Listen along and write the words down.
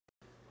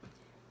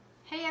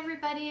Hey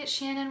everybody, it's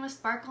Shannon with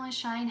Sparkle and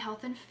Shine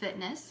Health and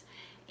Fitness,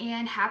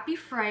 and happy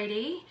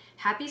Friday.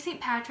 Happy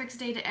St. Patrick's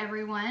Day to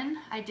everyone.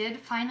 I did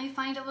finally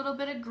find a little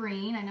bit of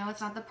green. I know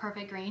it's not the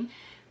perfect green,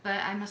 but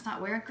I must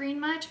not wear green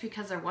much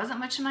because there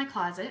wasn't much in my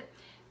closet.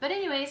 But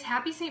anyways,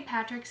 happy St.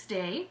 Patrick's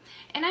Day,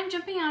 and I'm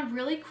jumping on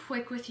really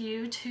quick with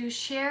you to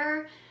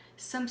share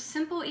some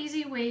simple,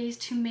 easy ways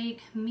to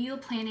make meal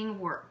planning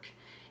work.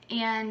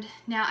 And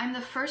now I'm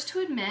the first to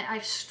admit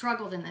I've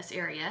struggled in this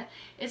area.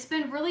 It's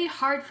been really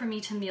hard for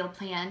me to meal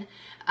plan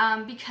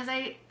because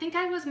I think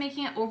I was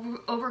making it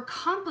over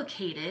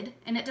complicated,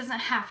 and it doesn't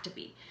have to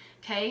be.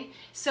 Okay,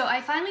 so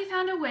I finally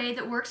found a way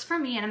that works for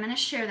me, and I'm going to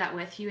share that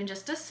with you in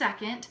just a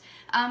second.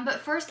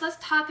 But first, let's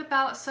talk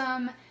about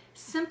some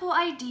simple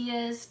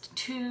ideas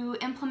to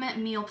implement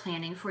meal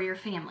planning for your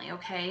family,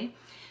 okay?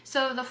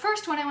 So the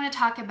first one I want to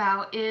talk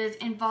about is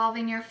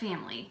involving your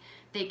family.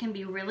 They can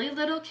be really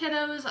little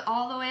kiddos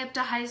all the way up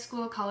to high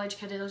school, college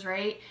kiddos,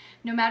 right?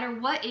 No matter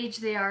what age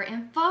they are,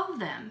 involve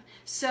them.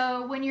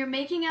 So when you're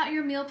making out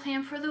your meal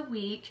plan for the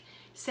week,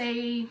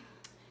 say,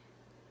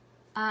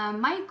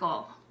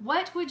 Michael,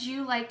 what would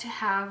you like to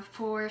have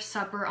for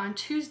supper on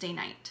Tuesday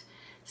night?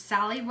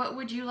 Sally, what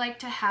would you like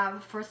to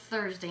have for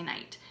Thursday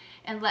night?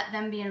 And let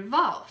them be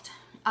involved.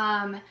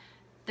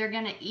 They're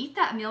gonna eat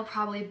that meal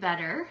probably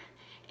better.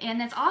 And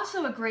that's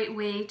also a great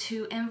way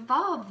to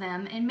involve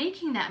them in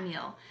making that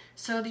meal.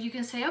 So that you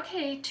can say,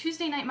 okay,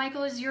 Tuesday night,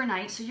 Michael, is your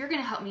night, so you're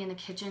gonna help me in the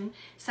kitchen.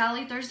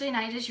 Sally, Thursday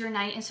night is your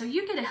night, and so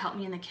you get to help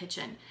me in the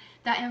kitchen.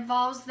 That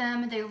involves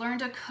them, they learn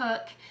to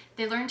cook,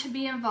 they learn to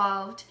be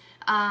involved.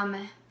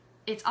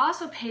 It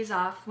also pays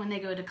off when they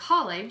go to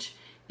college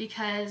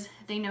because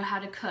they know how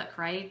to cook,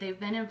 right? They've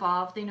been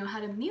involved, they know how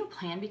to meal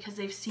plan because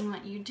they've seen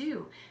what you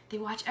do. They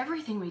watch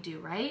everything we do,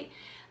 right?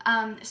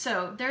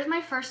 So there's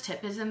my first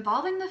tip, is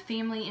involving the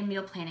family in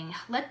meal planning.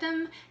 Let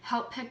them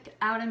help pick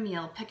out a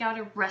meal, pick out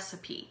a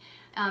recipe,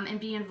 and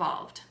be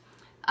involved.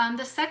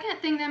 The second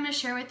thing that I'm going to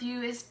share with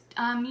you is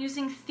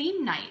using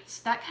theme nights.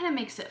 That kind of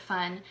makes it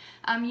fun.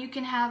 You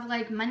can have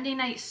like Monday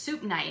night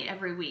soup night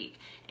every week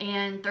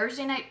and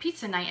Thursday night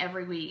pizza night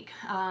every week,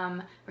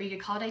 or you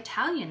could call it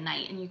Italian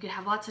night, and you could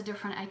have lots of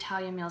different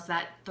Italian meals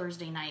that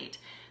Thursday night.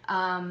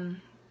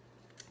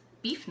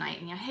 Beef night,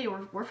 you know, hey,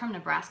 we're from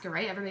Nebraska,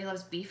 right? Everybody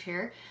loves beef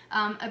here.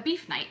 A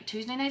beef night,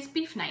 Tuesday night's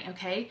beef night,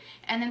 okay?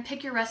 And then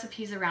pick your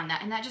recipes around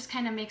that, and that just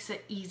kind of makes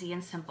it easy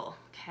and simple,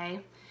 okay?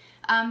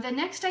 The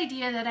next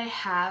idea that I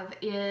have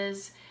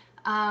is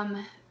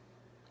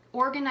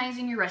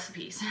organizing your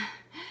recipes.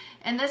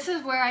 And this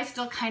is where I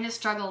still kind of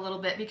struggle a little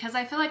bit because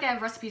I feel like I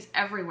have recipes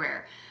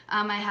everywhere.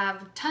 I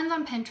have tons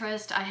on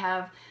Pinterest. I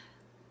have,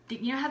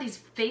 you know how these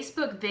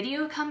Facebook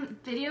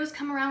videos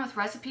come around with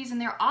recipes,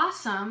 and they're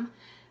awesome,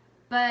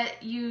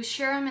 but you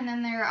share them and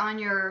then they're on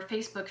your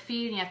Facebook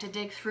feed and you have to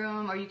dig through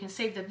them, or you can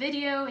save the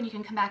video and you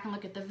can come back and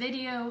look at the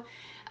video.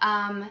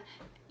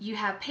 You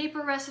have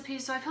paper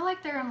recipes, so I feel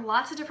like they're in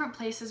lots of different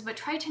places, but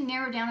try to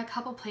narrow down a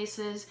couple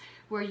places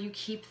where you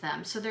keep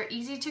them so they're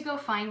easy to go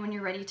find when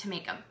you're ready to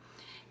make them.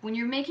 When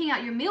you're making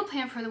out your meal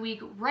plan for the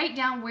week, write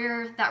down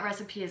where that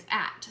recipe is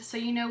at so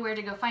you know where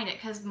to go find it.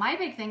 Because my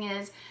big thing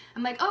is,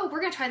 I'm like, oh,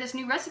 we're gonna try this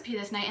new recipe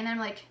this night, and then I'm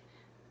like,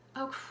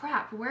 oh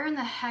crap, where in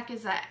the heck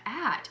is that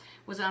at?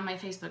 Was it on my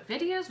Facebook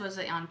videos? Was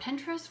it on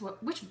Pinterest?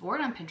 Which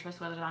board on Pinterest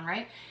was it on,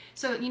 right?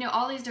 So, you know,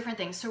 all these different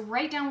things. So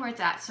write down where it's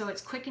at so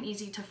it's quick and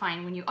easy to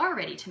find when you are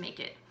ready to make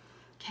it,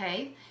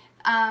 okay?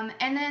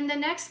 And then the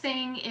next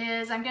thing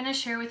is I'm gonna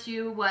share with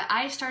you what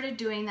I started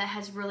doing that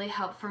has really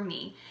helped for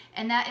me,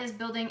 and that is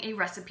building a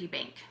recipe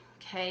bank,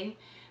 okay?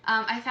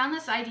 I found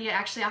this idea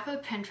actually off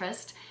of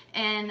Pinterest,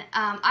 and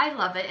I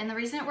love it, and the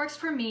reason it works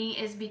for me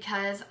is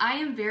because I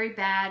am very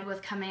bad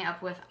with coming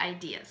up with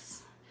ideas.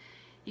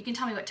 You can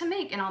tell me what to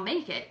make and I'll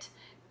make it,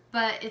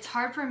 but it's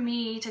hard for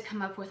me to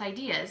come up with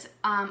ideas.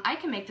 I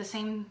can make the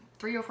same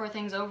 3 or 4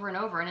 things over and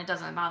over and it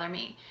doesn't bother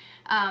me,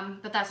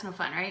 but that's no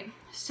fun, right?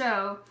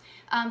 So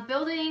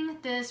building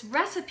this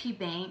recipe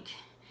bank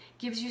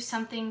gives you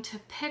something to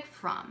pick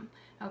from,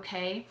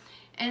 okay?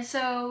 And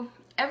so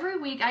every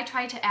week I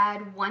try to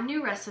add 1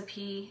 new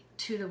recipe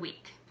to the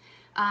week.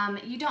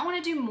 You don't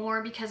want to do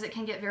more because it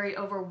can get very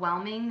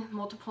overwhelming,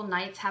 multiple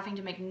nights having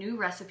to make new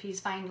recipes,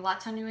 find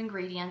lots of new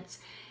ingredients.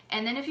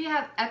 And then if you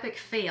have epic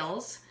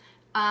fails,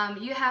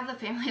 you have the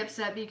family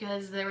upset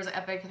because there was an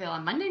epic fail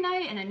on Monday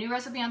night and a new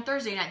recipe on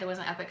Thursday night that was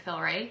an epic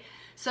fail, right?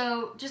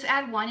 So just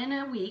add 1 in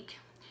a week.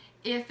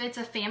 If it's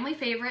a family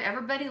favorite,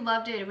 everybody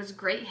loved it, it was a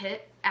great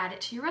hit, add it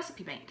to your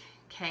recipe bank,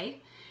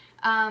 okay?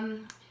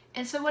 And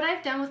so what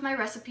I've done with my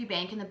recipe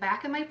bank, in the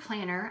back of my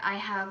planner, I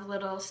have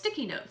little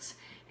sticky notes,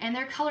 and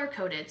they're color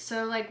coded.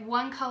 So like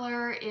one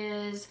color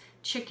is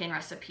chicken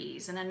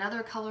recipes, and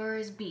another color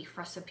is beef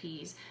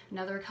recipes,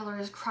 another color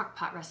is crock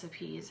pot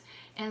recipes.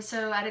 And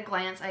so at a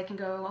glance I can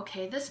go,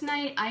 okay, this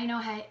night I know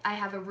I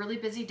have a really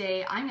busy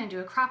day, I'm gonna do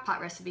a crock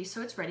pot recipe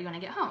so it's ready when I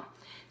get home.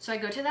 So I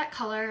go to that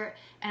color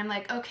and I'm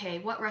like, okay,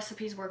 what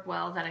recipes work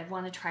well that I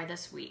want to try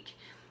this week?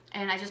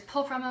 And I just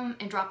pull from them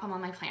and drop them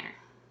on my planner.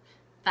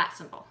 That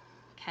simple,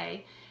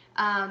 okay?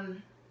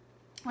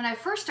 when I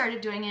first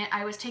started doing it,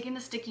 I was taking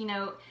the sticky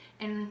note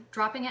and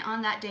dropping it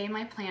on that day in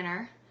my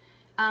planner,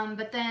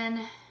 but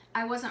then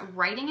I wasn't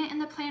writing it in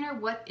the planner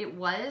what it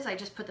was. I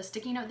just put the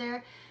sticky note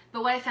there.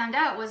 But what I found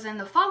out was in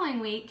the following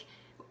week,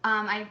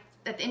 at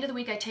the end of the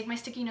week, I take my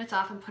sticky notes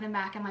off and put them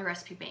back in my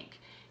recipe bank.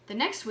 The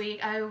next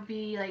week, I would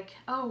be like,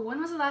 oh, when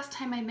was the last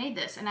time I made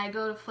this? And I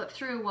go to flip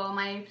through, well,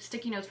 my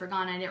sticky notes were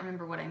gone and I didn't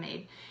remember what I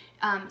made.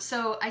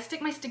 So I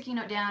stick my sticky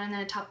note down, and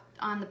then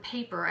on the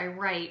paper, I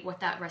write what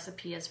that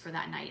recipe is for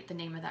that night, the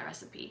name of that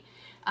recipe.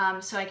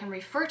 So I can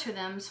refer to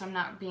them so I'm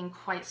not being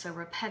quite so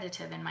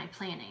repetitive in my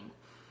planning.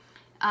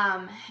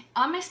 On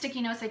my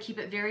sticky notes, I keep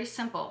it very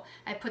simple.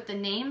 I put the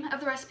name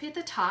of the recipe at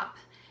the top,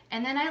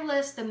 and then I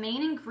list the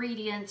main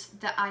ingredients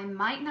that I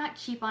might not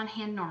keep on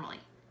hand normally,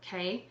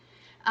 okay?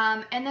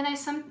 And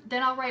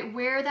then I'll write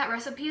where that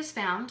recipe is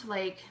found,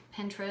 like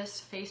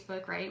Pinterest,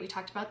 Facebook, right? We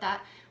talked about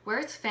that, where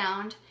it's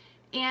found.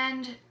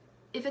 And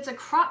if it's a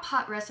crock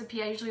pot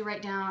recipe, I usually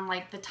write down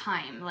like the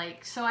time,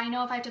 so I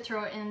know if I have to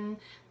throw it in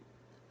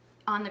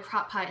on the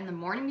crock pot in the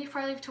morning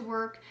before I leave to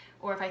work,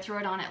 or if I throw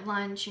it on at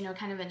lunch,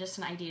 kind of just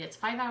an idea. It's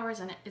 5 hours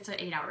and it's an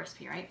 8-hour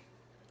recipe, right?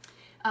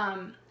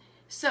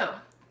 So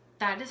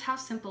that is how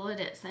simple it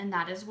is, and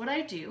that is what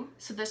I do.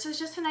 So this is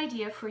just an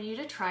idea for you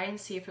to try and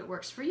see if it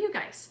works for you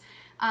guys.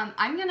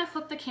 I'm gonna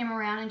flip the camera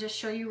around and just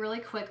show you really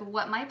quick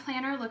what my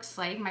planner looks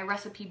like, my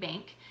recipe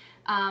bank,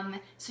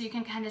 so you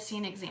can kind of see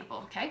an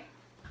example, okay?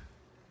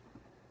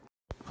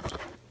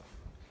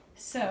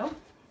 So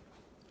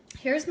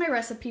here's my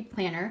recipe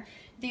planner.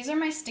 These are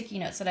my sticky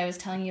notes that I was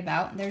telling you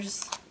about. They're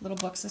just little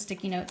books of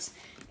sticky notes,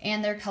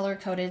 and they're color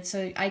coded,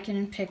 so I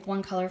can pick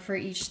one color for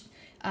each,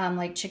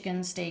 like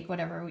chicken, steak,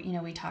 whatever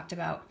we talked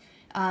about.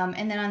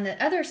 And then on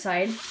the other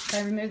side, if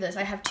I remove this,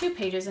 I have 2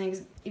 pages,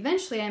 and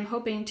eventually I'm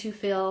hoping to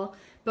fill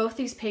both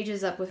these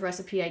pages up with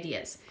recipe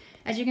ideas.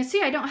 As you can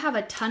see, I don't have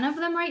a ton of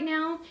them right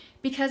now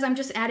because I'm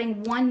just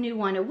adding one new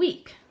one a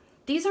week.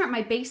 These aren't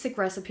my basic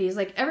recipes.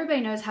 Like, everybody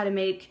knows how to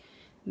make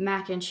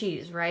mac and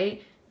cheese,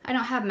 right? I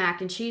don't have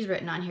mac and cheese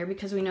written on here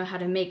because we know how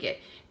to make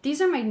it. These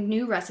are my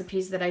new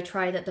recipes that I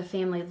try that the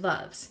family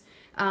loves.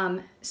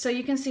 So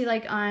you can see,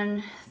 like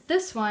on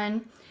this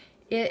one,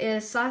 it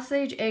is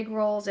sausage egg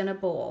rolls in a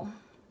bowl.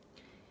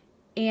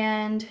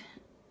 And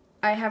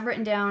I have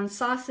written down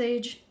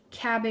sausage,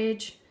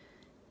 cabbage,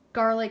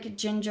 garlic,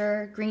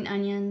 ginger, green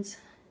onions,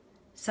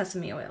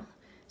 sesame oil.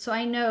 So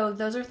I know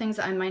those are things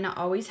that I might not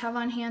always have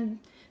on hand.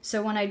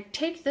 So when I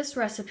take this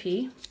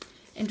recipe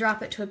and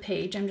drop it to a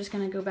page, I'm just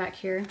going to go back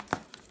here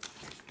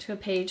to a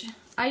page.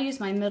 I use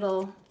my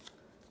middle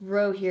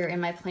row here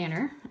in my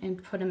planner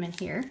and put them in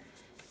here.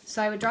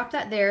 So I would drop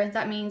that there.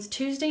 That means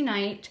Tuesday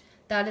night,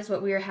 that is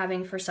what we are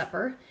having for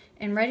supper.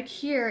 And right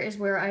here is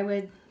where I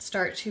would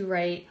start to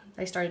write,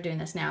 I started doing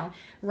this now,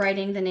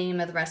 writing the name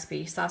of the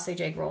recipe,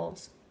 sausage egg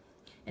rolls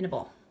in a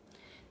bowl.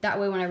 That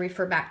way when I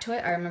refer back to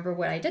it, I remember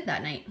what I did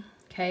that night,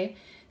 okay?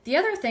 The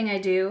other thing I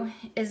do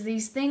is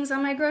these things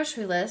on my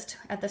grocery list,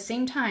 at the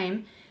same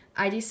time,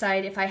 I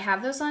decide if I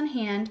have those on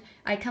hand,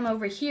 I come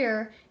over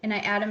here and I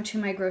add them to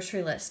my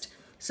grocery list.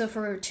 So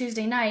for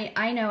Tuesday night,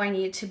 I know I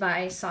need to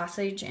buy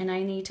sausage and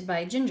I need to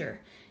buy ginger.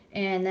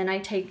 And then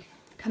I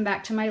come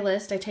back to my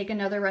list, I take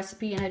another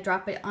recipe and I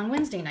drop it on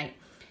Wednesday night.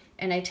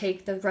 And I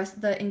take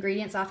the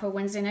ingredients off of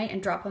Wednesday night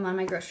and drop them on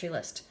my grocery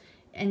list.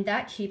 And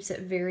that keeps it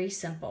very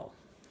simple.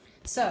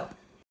 So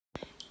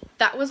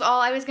that was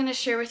all I was going to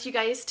share with you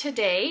guys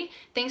today.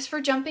 Thanks for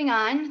jumping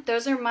on.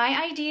 Those are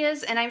my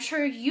ideas, and I'm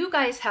sure you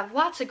guys have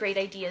lots of great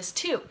ideas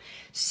too.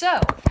 So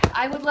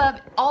I would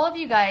love all of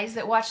you guys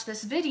that watch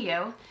this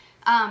video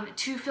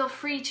to feel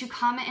free to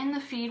comment in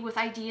the feed with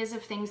ideas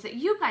of things that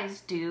you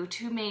guys do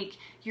to make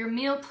your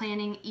meal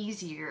planning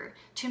easier,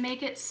 to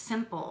make it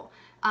simple.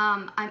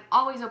 I'm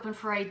always open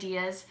for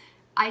ideas.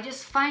 I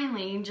just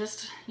finally,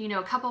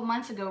 a couple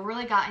months ago,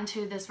 really got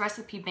into this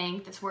recipe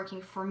bank that's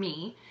working for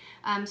me.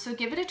 So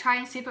give it a try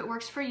and see if it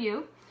works for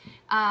you.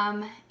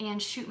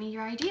 And shoot me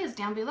your ideas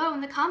down below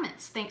in the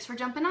comments. Thanks for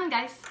jumping on,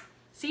 guys.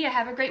 See ya.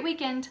 Have a great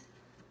weekend.